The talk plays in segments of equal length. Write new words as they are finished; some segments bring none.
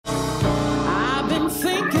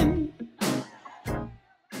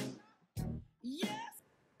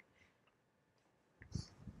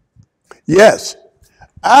Yes,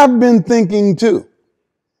 I've been thinking too.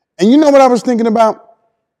 And you know what I was thinking about?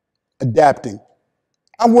 Adapting.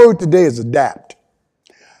 Our word today is adapt.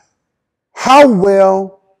 How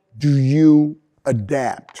well do you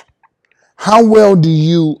adapt? How well do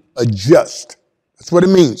you adjust? That's what it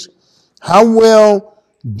means. How well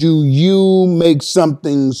do you make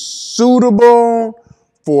something suitable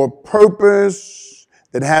for a purpose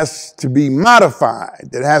that has to be modified,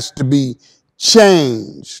 that has to be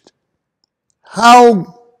changed?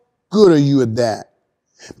 How good are you at that?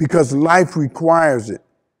 Because life requires it.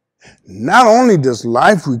 Not only does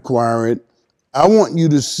life require it, I want you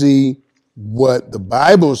to see what the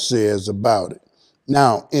Bible says about it.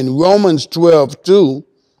 Now, in Romans 12:2,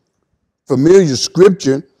 familiar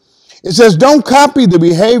scripture, it says, don't copy the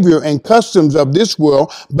behavior and customs of this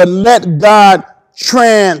world, but let God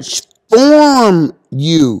transform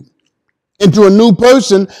you into a new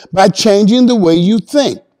person by changing the way you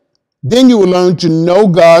think. Then you will learn to know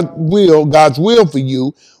God's will for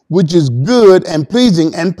you, which is good and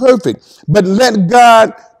pleasing and perfect. But let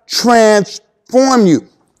God transform you.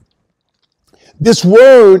 This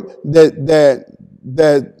word that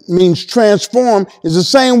means transform is the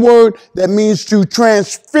same word that means to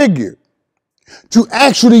transfigure, to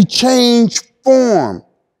actually change form.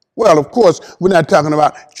 Well, of course, we're not talking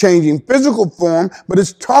about changing physical form, but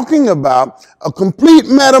it's talking about a complete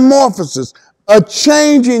metamorphosis, a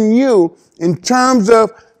change in you in terms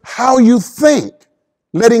of how you think,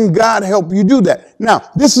 letting God help you do that. Now,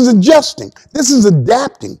 this is adjusting. This is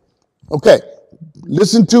adapting. Okay,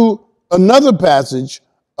 listen to another passage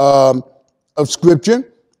of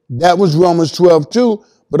scripture. That was Romans 12:2,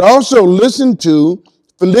 but also listen to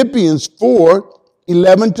Philippians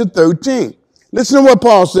 4:11-13. Listen to what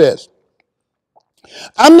Paul says.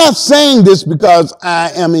 I'm not saying this because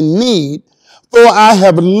I am in need, for I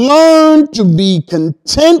have learned to be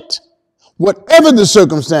content, whatever the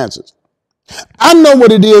circumstances. I know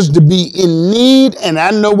what it is to be in need, and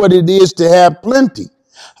I know what it is to have plenty.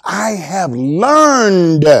 I have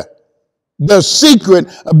learned the secret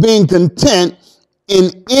of being content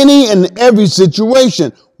in any and every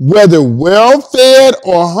situation, whether well-fed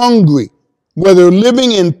or hungry, whether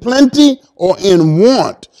living in plenty or in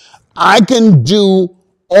want. I can do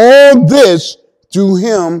all this through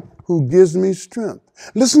him who gives me strength.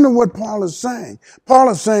 Listen to what Paul is saying. Paul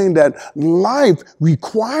is saying that life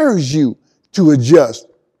requires you to adjust.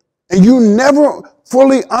 And you never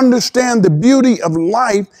fully understand the beauty of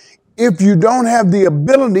life if you don't have the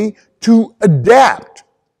ability to adapt.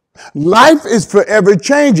 Life is forever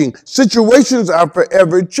changing. Situations are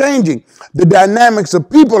forever changing. The dynamics of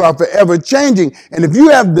people are forever changing. And if you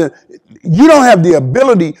don't have the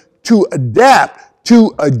ability to adapt,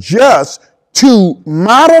 to adjust, to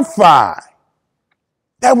modify,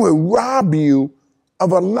 that will rob you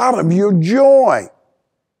of a lot of your joy.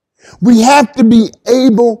 We have to be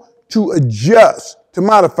able to adjust, to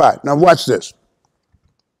modify. Now watch this.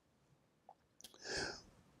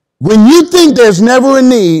 When you think there's never a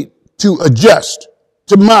need to adjust,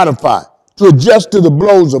 to modify, to adjust to the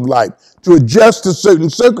blows of life, to adjust to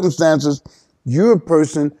certain circumstances, you're a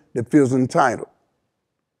person that feels entitled.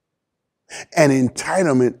 And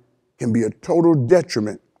entitlement can be a total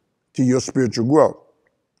detriment to your spiritual growth.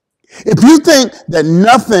 If you think that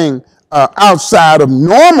nothing outside of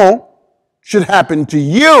normal should happen to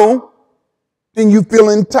you, then you feel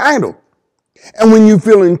entitled. And when you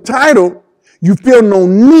feel entitled, you feel no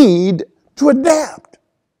need to adapt.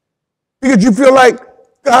 Because you feel like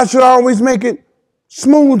God should always make it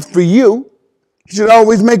smooth for you. He should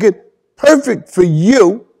always make it perfect for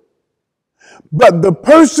you. But the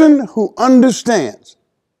person who understands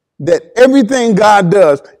that everything God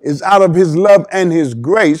does is out of his love and his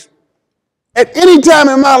grace, at any time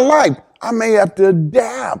in my life, I may have to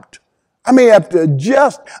adapt. I may have to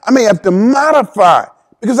adjust. I may have to modify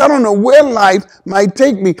because I don't know where life might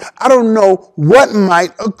take me. I don't know what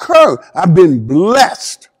might occur. I've been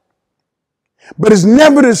blessed. But it's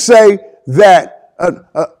never to say that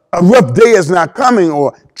a rough day is not coming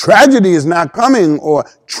or tragedy is not coming or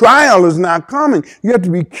trial is not coming. You have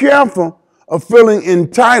to be careful of feeling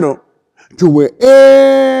entitled to where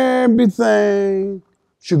everything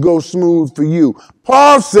should go smooth for you.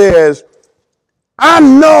 Paul says, I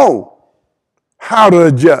know how to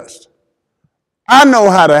adjust. I know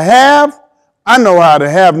how to have. I know how to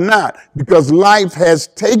have not because life has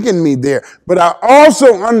taken me there. But I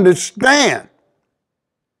also understand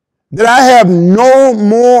that I have no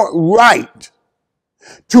more right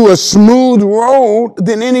to a smooth road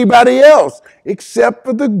than anybody else except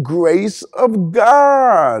for the grace of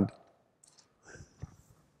God.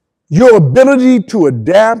 Your ability to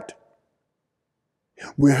adapt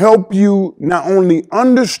will help you not only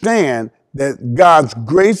understand that God's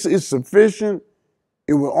grace is sufficient,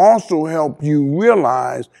 it will also help you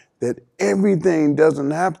realize that everything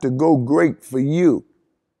doesn't have to go great for you.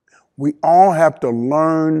 We all have to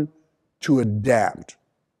learn to adapt.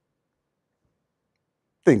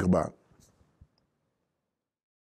 Think about it.